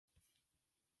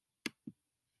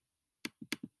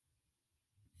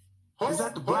Is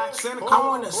that the Black Santa Claus? I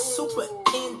want a Super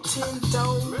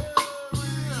Nintendo.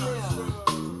 Yeah.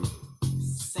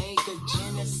 Sega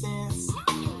Genesis.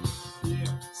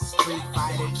 Street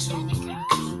Fighter 2.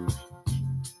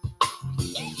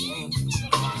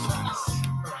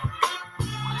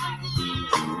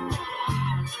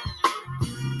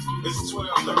 It's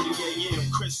 12:30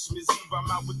 a.m. Christmas Eve. I'm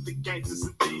out with the gangsters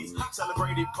and thieves.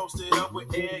 Celebrated, posted up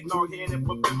with eggnog here and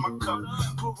up in my cup.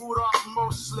 Put Rudolph and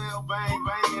Moses, Lil Bang,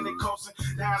 banging and coasting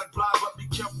down the block, but be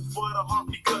careful for the heart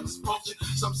because it's poaching.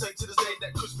 Some say to this day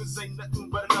that Christmas ain't nothing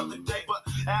but another day, but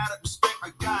out of respect,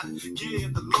 I gotta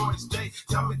give the Lord his day.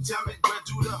 Tell me, where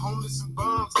do the homeless and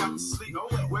bums got to sleep?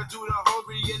 Where do the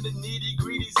hungry and the needy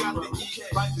greedies got to eat?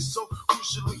 Life is so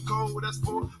crucial and cold. That's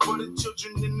for the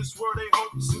children in this world. They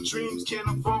hopes and dreams can't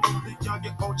afford the young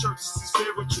and old churches and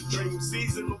spiritual dreams,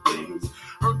 seasonal things.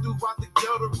 Heard throughout the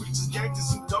ghetto reaches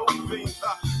gangsters and dope fiends.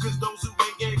 Cause those who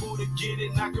ain't able to get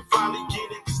it, I can finally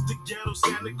get it. Cause the ghetto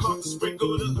Santa Claus is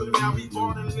sprinkle the hood. Now we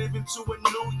born and live into a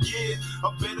new year.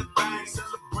 A better thing,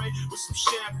 celebrate with some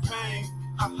champagne.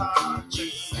 Ha ha,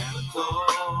 Santa Claus.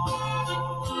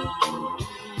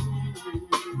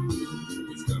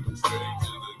 He's coming straight to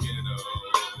the ghetto.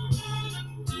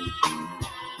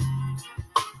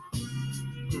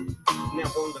 Now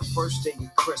on the first day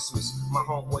of Christmas, my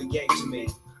homeboy gave to me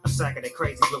a sack of that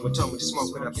crazy blue and told me to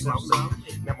smoke it up slowly.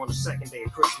 Now on the second day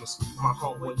of Christmas, my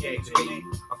homeboy gave to me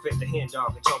a fifth of hen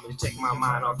dog and told me to take my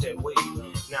mind off that weed.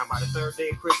 Now by the third day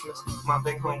of Christmas, my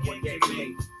big homeboy gave to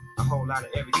me a whole lot of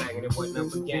everything, and it wasn't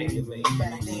nothing but game to me.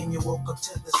 Back then you woke up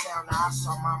to the sound. I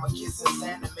saw mama kissing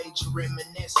Santa, made you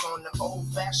reminisce on the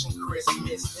old-fashioned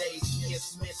Christmas days.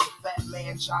 Yes, miss a fat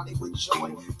man Charlie with joy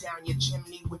down your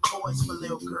chimney with toys for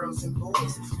little girls and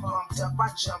boys. Pumped up, I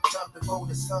jumped up before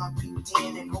the sun peeked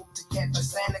in and hoped to catch a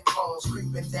Santa Claus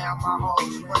creeping down my hall.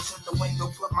 Run to the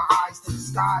window, put my eyes to the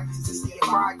sky to see if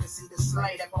I could see the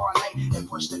sleigh that parlay and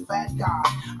push the fat guy.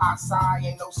 I sigh,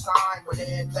 ain't no sign, but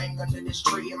everything under this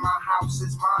tree in my house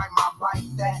is mine. My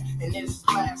bike that and this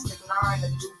plastic 9 to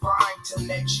do fine till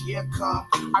next year come.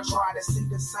 I try to see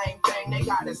the same thing, they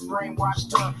got us brainwashed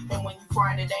done. And when you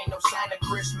find it ain't no Santa,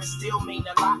 Christmas still mean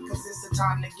a lot, cause it's the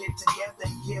time to get together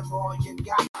and give all you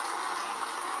got.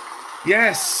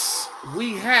 Yes,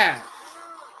 we have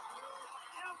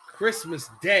Christmas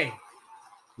Day.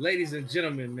 Ladies and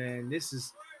gentlemen, man, this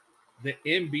is the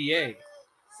NBA.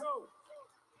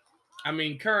 I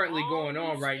mean, currently going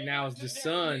on right now is the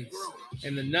Suns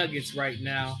and the Nuggets right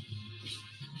now.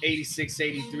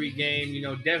 86-83 game. You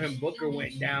know, Devin Booker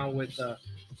went down with a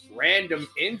random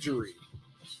injury.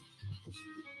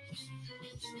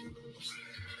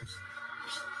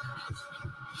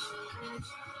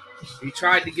 He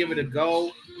tried to give it a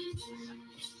go.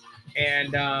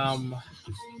 And,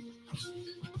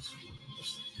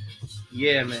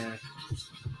 yeah, man.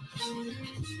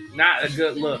 Not a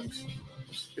good look.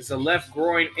 It's a left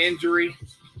groin injury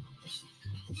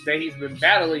that he's been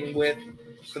battling with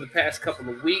for the past couple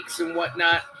of weeks and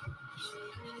whatnot.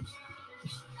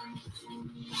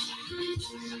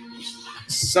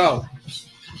 So,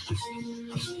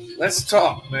 let's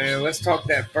talk, man. Let's talk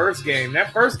that first game.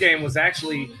 That first game was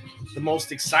actually the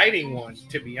most exciting one,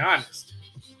 to be honest.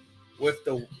 With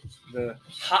the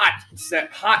hot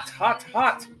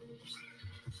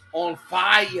on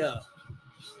fire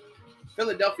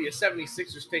Philadelphia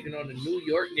 76ers taking on the New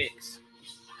York Knicks,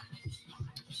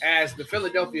 as the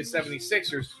Philadelphia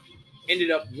 76ers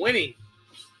ended up winning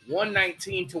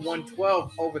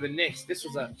 119-112 over the Knicks. This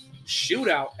was a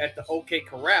shootout at the OK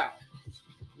Corral.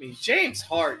 I mean, James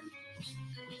Harden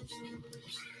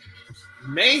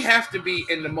may have to be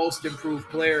in the most improved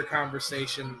player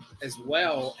conversation as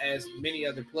well as many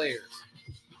other players.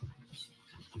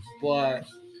 But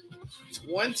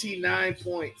 29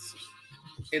 points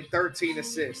and 13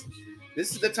 assists.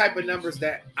 This is the type of numbers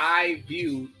that I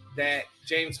view that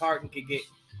James Harden could get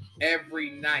every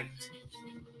night.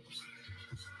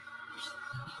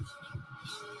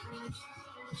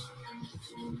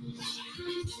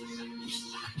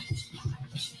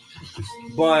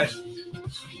 But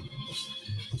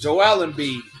Joel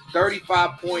Embiid,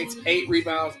 35 points, 8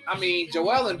 rebounds. I mean,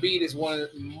 Joel Embiid is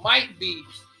might be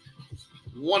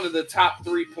one of the top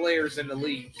 3 players in the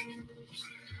league.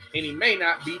 And he may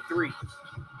not be 3.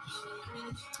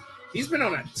 He's been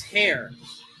on a tear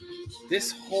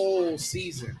this whole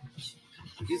season.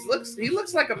 He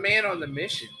looks like a man on the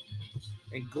mission.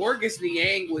 And Gorgas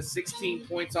Niang with 16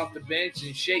 points off the bench,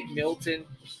 and Shake Milton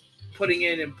putting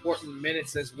in important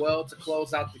minutes as well to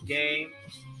close out the game.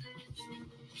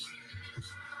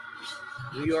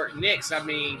 New York Knicks, I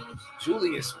mean,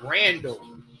 Julius Randle,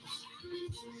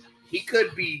 he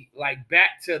could be like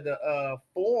back to the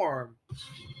form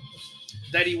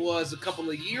that he was a couple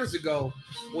of years ago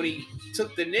when he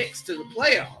took the Knicks to the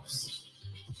playoffs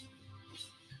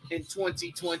in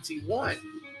 2021.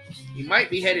 He might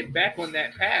be headed back on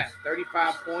that path.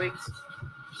 35 points.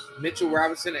 Mitchell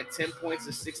Robinson at 10 points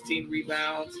and 16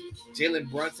 rebounds.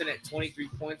 Jalen Brunson at 23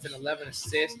 points and 11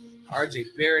 assists.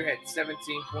 RJ Barrett had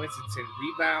 17 points and 10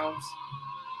 rebounds.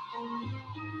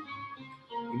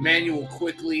 Emmanuel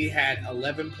Quickly had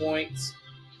 11 points.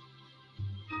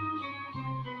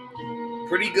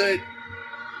 Pretty good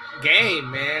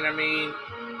game, man. I mean,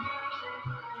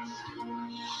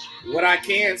 what I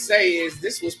can say is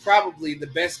this was probably the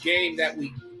best game that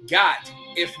we got,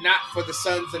 if not for the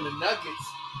Suns and the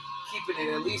Nuggets, keeping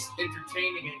it at least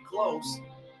entertaining and close.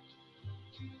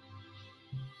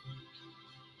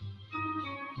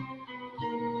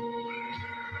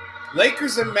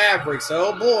 Lakers and Mavericks.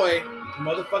 Oh boy,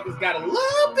 motherfuckers got a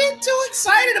little bit too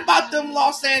excited about them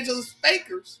Los Angeles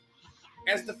Fakers,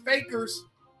 as the Fakers,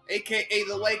 aka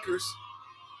the Lakers,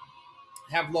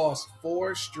 have lost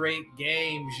 4 straight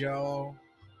games, y'all.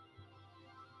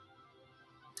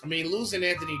 I mean, losing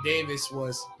Anthony Davis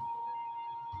was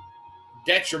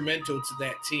detrimental to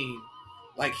that team.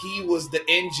 Like, he was the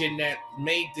engine that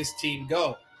made this team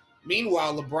go.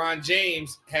 Meanwhile, LeBron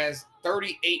James has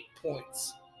 38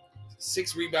 points,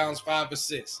 6 rebounds, 5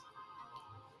 assists.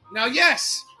 Now,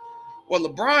 yes, what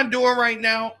LeBron doing right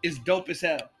now is dope as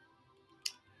hell.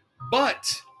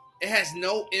 But it has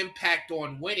no impact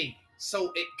on winning.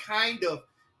 So it kind of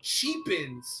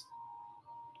cheapens,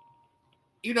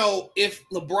 you know, if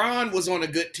LeBron was on a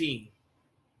good team,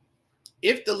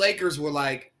 if the Lakers were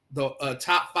like the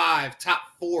top 5, top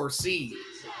 4 seed,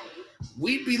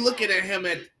 we'd be looking at him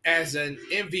as an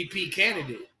MVP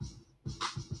candidate.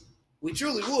 We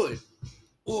truly would.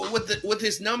 Well, with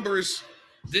his numbers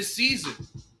this season,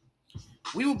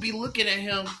 we would be looking at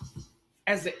him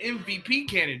as an MVP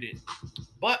candidate.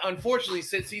 But unfortunately,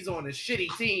 since he's on a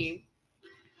shitty team,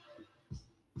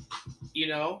 you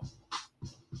know,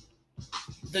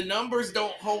 the numbers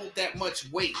don't hold that much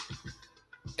weight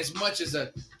as much as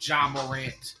a Ja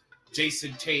Morant,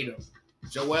 Jason Tatum,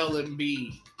 Joel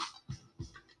Embiid,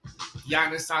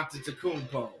 Giannis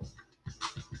Antetokounmpo,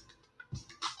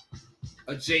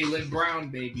 a Jaylen Brown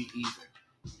baby even.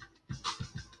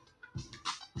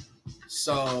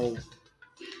 So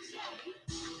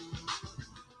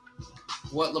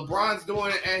what LeBron's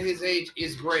doing at his age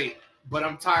is great, but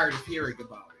I'm tired of hearing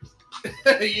about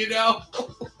it. You know?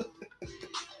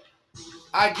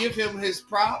 I give him his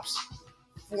props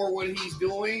for what he's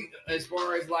doing as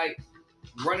far as like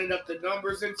running up the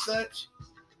numbers and such,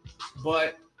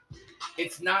 but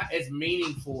it's not as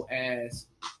meaningful as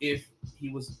if he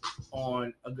was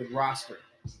on a good roster.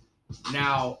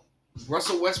 Now,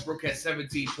 Russell Westbrook has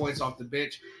 17 points off the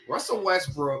bench. Russell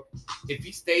Westbrook, if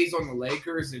he stays on the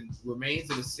Lakers and remains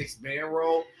in the 6-man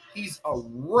role, he's a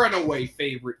runaway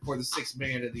favorite for the 6th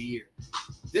man of the year.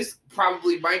 This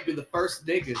probably might be the first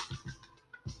nigga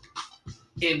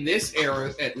in this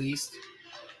era, at least.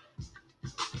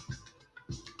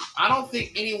 I don't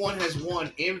think anyone has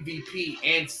won MVP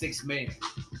and 6th man.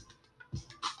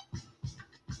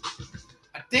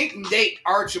 I think Nate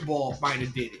Archibald might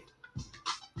have did it.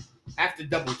 I have to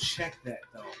double check that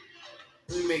though.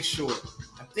 Let me make sure.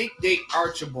 I think Nate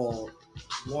Archibald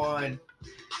won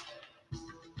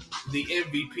the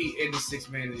MVP and the 6th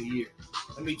man of the year.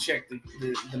 Let me check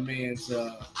the man's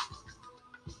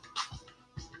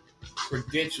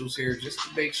credentials here just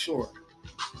to make sure.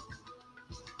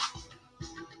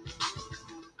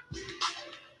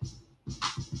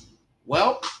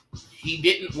 Well, he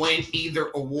didn't win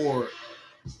either award.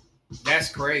 That's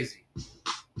crazy.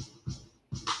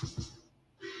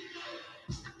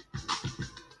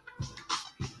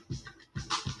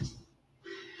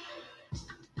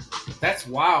 That's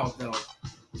wild, though.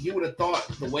 You would have thought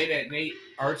the way that Nate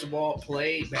Archibald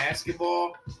played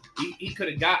basketball, he could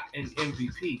have got an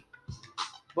MVP.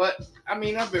 But, I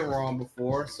mean, I've been wrong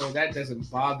before, so that doesn't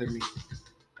bother me.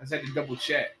 I just had to double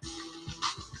check.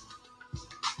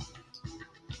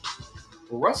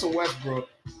 Well, Russell Westbrook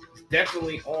is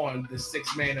definitely on the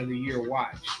 6th man of the year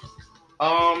watch.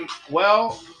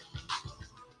 Well,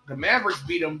 the Mavericks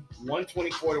beat them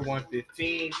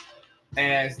 124-115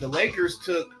 as the Lakers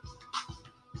took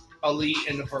a lead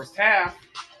in the first half,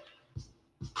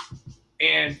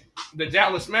 and the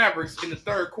Dallas Mavericks in the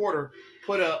third quarter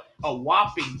put up a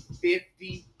whopping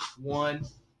 51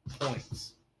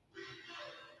 points.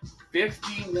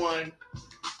 51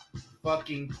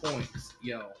 fucking points,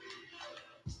 yo.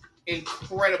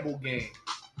 Incredible game.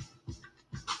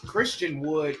 Christian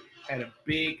Wood had a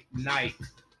big night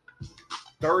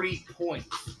 30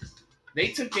 points. They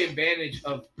took advantage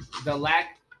of the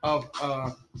lack of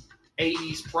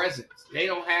 80s presence. They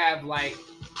don't have like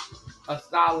a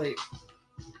solid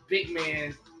big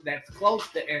man that's close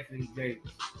to Anthony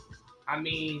Davis. I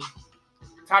mean,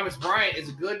 Thomas Bryant is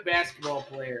a good basketball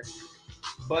player,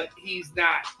 but he's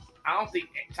not. I don't think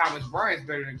Thomas Bryant's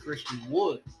better than Christian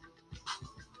Wood.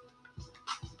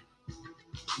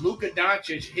 Luka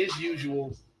Doncic, his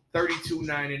usual 32,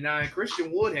 9, and 9.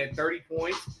 Christian Wood had 30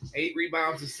 points, 8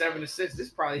 rebounds, and 7 assists. This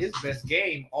is probably his best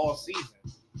game all season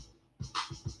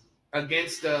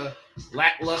against the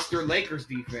lackluster Lakers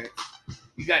defense.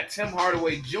 You got Tim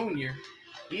Hardaway Jr.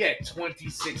 He had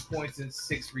 26 points and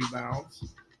 6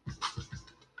 rebounds.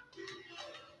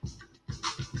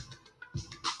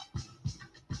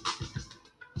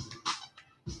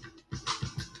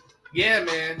 Yeah,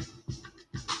 man.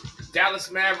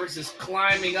 Dallas Mavericks is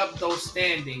climbing up those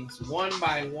standings one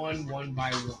by one.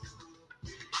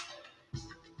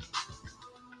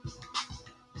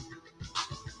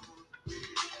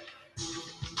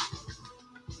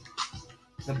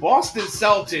 The Boston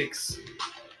Celtics.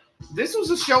 This was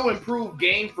a show improved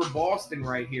game for Boston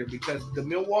right here because the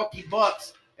Milwaukee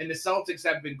Bucks and the Celtics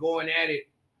have been going at it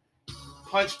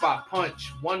punch by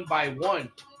punch, one by one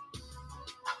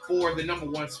for the number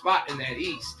one spot in that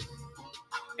East.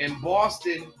 And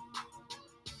Boston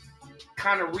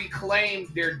kind of reclaimed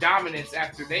their dominance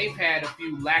after they've had a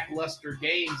few lackluster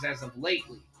games as of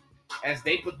lately, as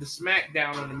they put the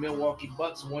smackdown on the Milwaukee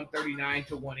Bucks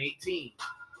 139-118.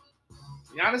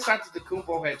 Giannis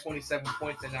Antetokounmpo had 27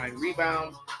 points and 9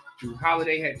 rebounds. Jrue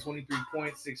Holiday had 23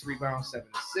 points, 6 rebounds, 7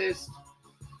 assists.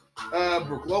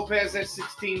 Brook Lopez had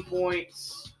 16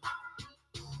 points.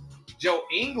 Joe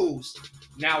Ingles.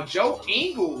 Now, Joe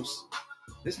Ingles,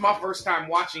 this is my first time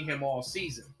watching him all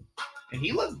season. And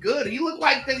he looked good. He looked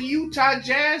like the Utah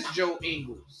Jazz Joe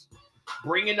Ingles.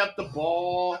 Bringing up the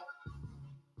ball,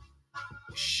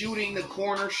 shooting the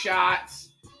corner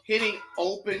shots, hitting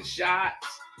open shots.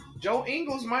 Joe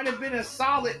Ingles might have been a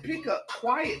solid pickup,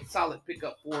 solid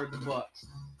pickup for the Bucks.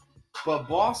 But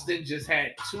Boston just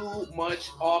had too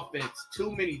much offense,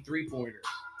 too many three-pointers.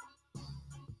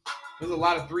 There's a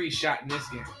lot of threes shot in this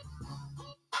game.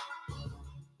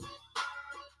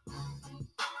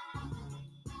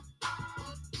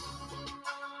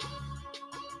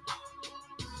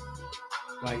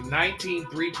 Like 19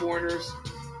 three-pointers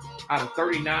out of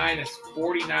 39, that's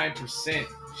 49%.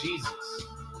 Jesus.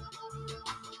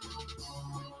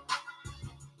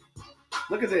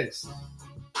 Look at this.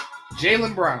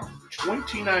 Jaylen Brown,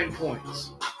 29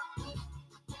 points.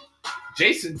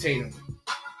 Jason Tatum.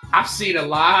 I've seen a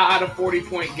lot of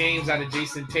 40-point games out of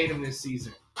Jason Tatum this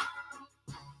season.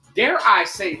 Dare I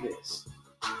say this?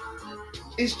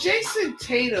 Is Jason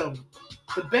Tatum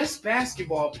the best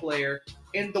basketball player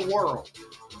in the world?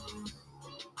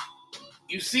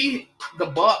 You see the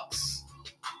Bucks.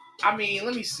 I mean,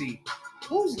 let me see.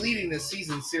 Who's leading the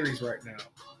season series right now?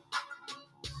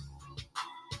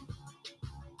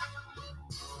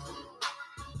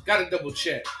 Got to double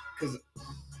check because,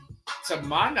 to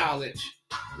my knowledge,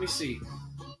 let me see.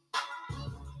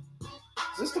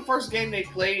 Is this the first game they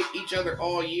played each other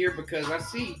all year? Because I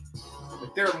see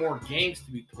that there are more games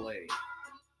to be played.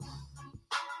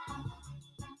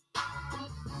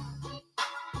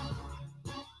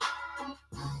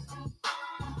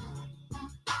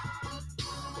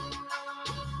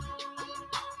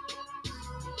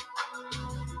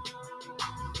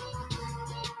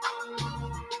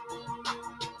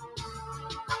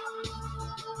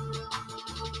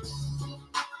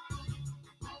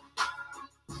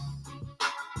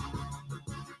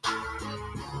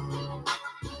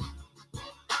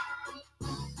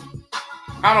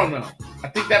 I don't know. I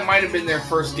think that might have been their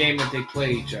first game that they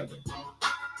played each other.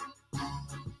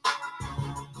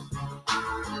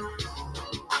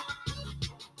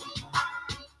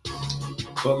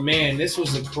 But man, this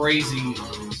was a crazy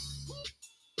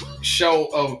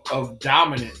show of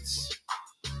dominance.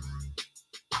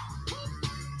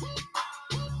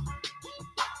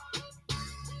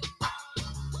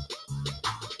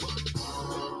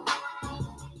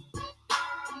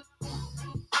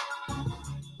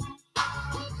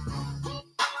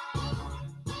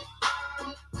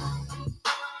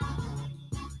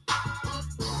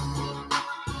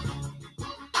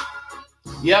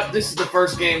 Yep, this is the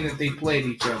first game that they played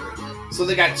each other. So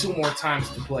they got 2 more times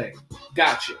to play.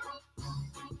 Gotcha.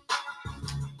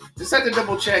 Just had to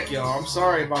double check, y'all. I'm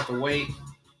sorry about the wait.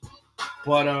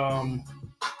 But,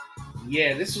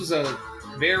 yeah, this was a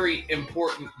very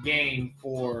important game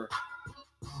for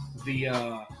the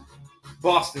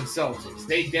Boston Celtics.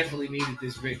 They definitely needed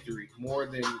this victory more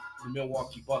than the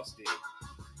Milwaukee Bucks did.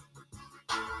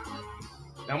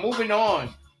 Now moving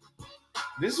on.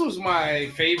 This was my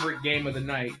favorite game of the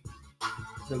night.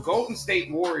 The Golden State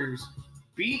Warriors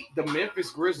beat the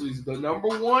Memphis Grizzlies, the number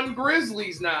one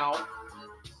Grizzlies now.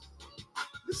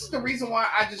 This is the reason why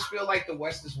I just feel like the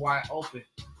West is wide open.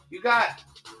 You got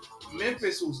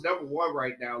Memphis, who's number one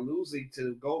right now, losing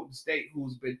to Golden State,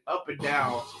 who's been up and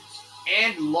down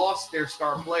and lost their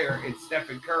star player in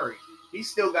Stephen Curry.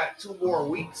 He's still got 2 more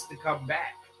weeks to come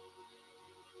back.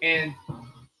 And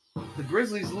the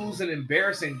Grizzlies lose in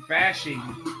embarrassing fashion,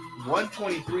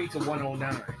 123 to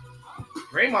 109.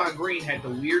 Draymond Green had the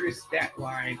weirdest stat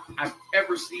line I've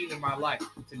ever seen in my life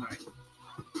tonight.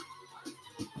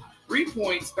 3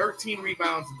 points, 13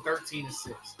 rebounds, and 13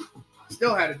 assists.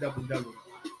 Still had a double-double.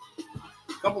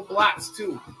 Couple blocks,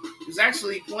 too. He was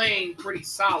actually playing pretty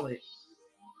solid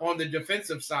on the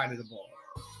defensive side of the ball.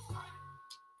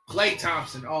 Klay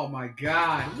Thompson, oh my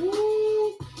God.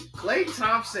 Woo! Klay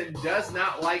Thompson does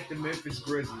not like the Memphis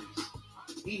Grizzlies.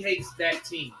 He hates that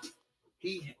team.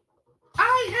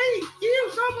 I hate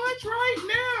you so much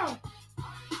right now.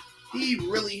 He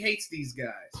really hates these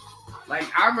guys. Like,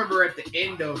 I remember at the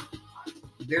end of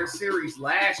their series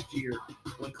last year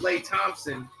when Klay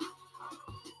Thompson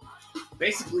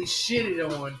basically shitted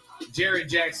on Jaren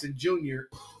Jackson Jr.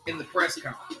 in the press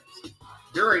conference.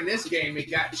 During this game, it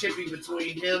got chippy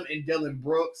between him and Dillon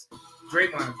Brooks.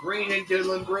 Draymond Green and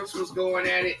Dillon Brooks was going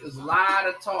at it. It was a lot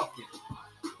of talking.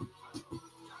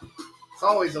 It's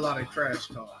always a lot of trash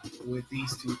talk with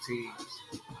these two teams.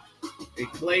 And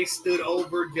Klay stood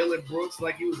over Dillon Brooks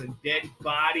like he was a dead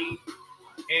body.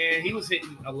 And he was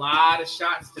hitting a lot of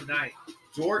shots tonight.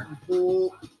 Jordan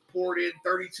poured in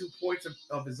 32 points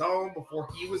of his own before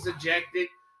he was ejected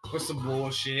for some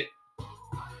bullshit.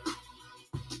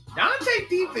 Dante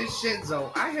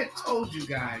DiVincenzo, I had told you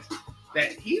guys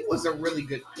that he was a really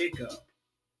good pickup.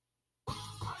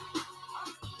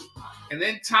 And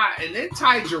then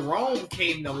Ty Jerome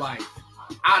came to life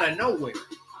out of nowhere.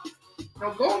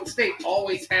 Now, Golden State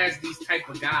always has these type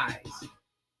of guys,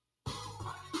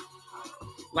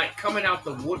 like coming out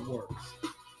the woodworks.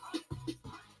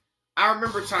 I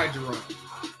remember Ty Jerome.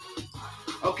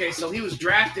 Okay, so he was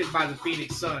drafted by the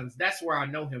Phoenix Suns. That's where I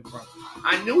know him from.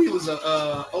 I knew he was a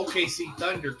OKC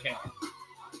Thundercat.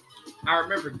 I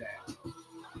remembered that.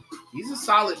 He's a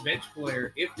solid bench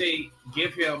player if they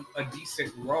give him a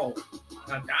decent role.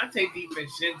 Now, Dante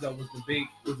DiVincenzo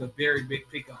was a very big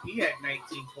pickup. He had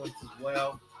 19 points as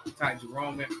well. Ty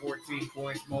Jerome had 14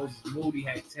 points. Moses Moody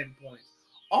had 10 points.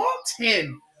 All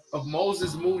 10 of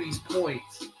Moses Moody's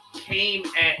points came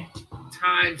at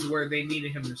times where they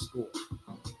needed him to score.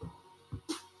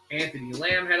 Anthony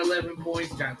Lamb had 11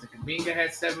 points. Jonathan Kuminga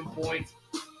had 7 points.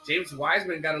 James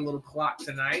Wiseman got a little clock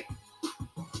tonight.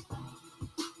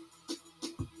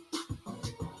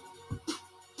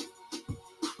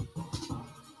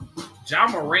 Ja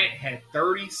Morant had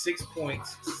 36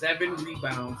 points, 7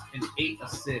 rebounds, and 8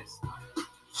 assists.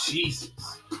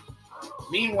 Jesus.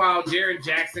 Meanwhile, Jaren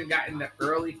Jackson got into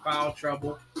early foul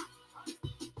trouble.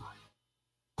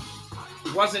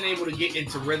 Wasn't able to get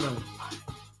into rhythm.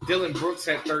 Dillon Brooks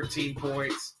had 13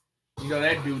 points. You know,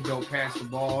 that dude don't pass the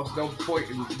ball. No point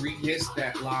in reading his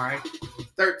stat line.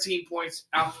 13 points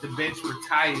off the bench for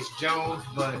Tyus Jones,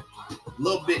 but a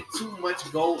little bit too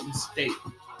much Golden State.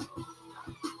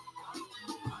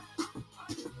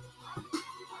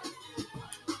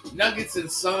 Nuggets and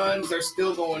Suns are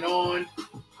still going on.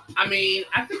 I mean,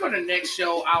 I think on the next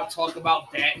show I'll talk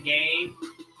about that game,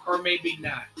 or maybe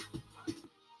not.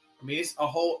 I mean, it's a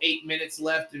whole 8 minutes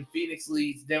left, and Phoenix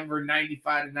leads Denver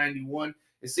 95-91.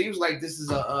 It seems like this is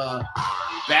a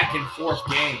back and forth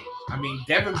game. I mean,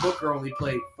 Devin Booker only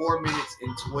played 4 minutes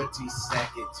and 20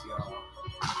 seconds, y'all.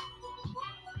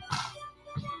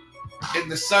 And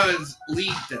the Suns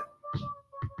lead them.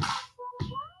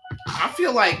 I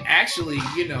feel like, actually,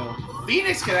 you know,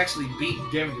 Phoenix could actually beat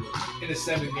Denver in a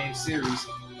 7-game series,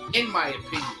 in my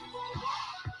opinion.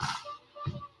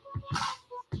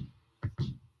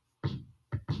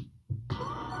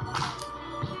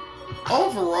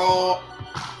 Overall,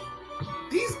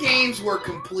 these games were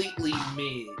completely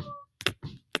mid.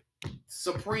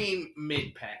 Supreme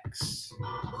mid packs.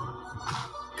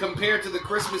 Compared to the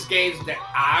Christmas games that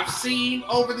I've seen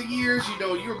over the years. You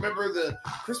know, you remember the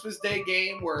Christmas Day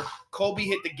game where Kobe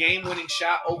hit the game-winning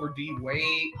shot over D.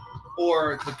 Wade,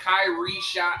 or the Kyrie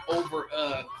shot over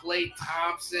Klay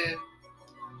Thompson.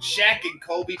 Shaq and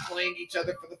Kobe playing each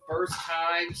other for the first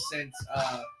time since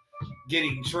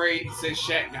since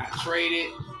Shaq got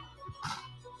traded.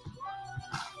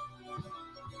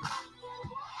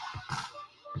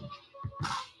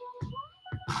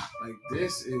 Like,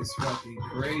 this is fucking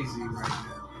crazy right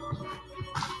now.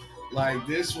 Like,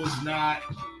 this was not,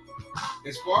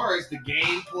 as far as the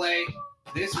gameplay,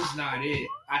 this was not it.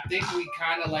 I think we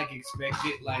kind of like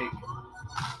expected like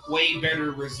way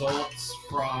better results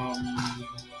from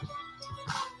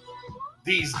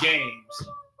these games.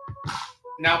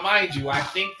 Now, mind you, I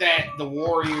think that the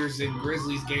Warriors and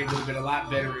Grizzlies game would have been a lot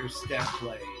better if Steph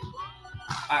played.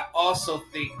 I also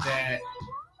think that,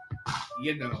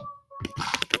 you know,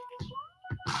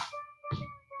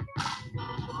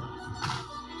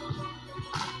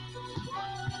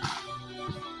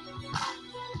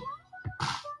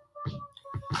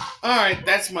 all right,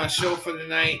 that's my show for the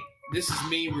night. This is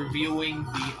me reviewing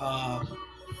the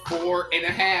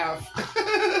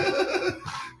 4.5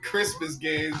 Christmas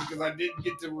games because I didn't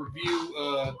get to review.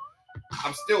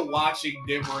 I'm still watching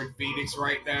Denver and Phoenix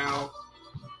right now.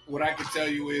 What I can tell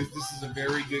you is this is a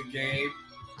very good game,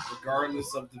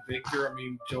 regardless of the victor. I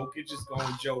mean, Jokic is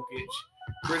going Jokic.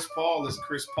 Chris Paul is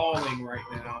Chris Pauling right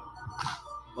now.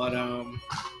 But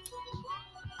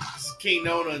this is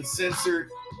Kingknown Uncensored,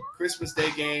 Christmas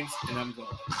Day games, and I'm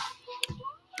going.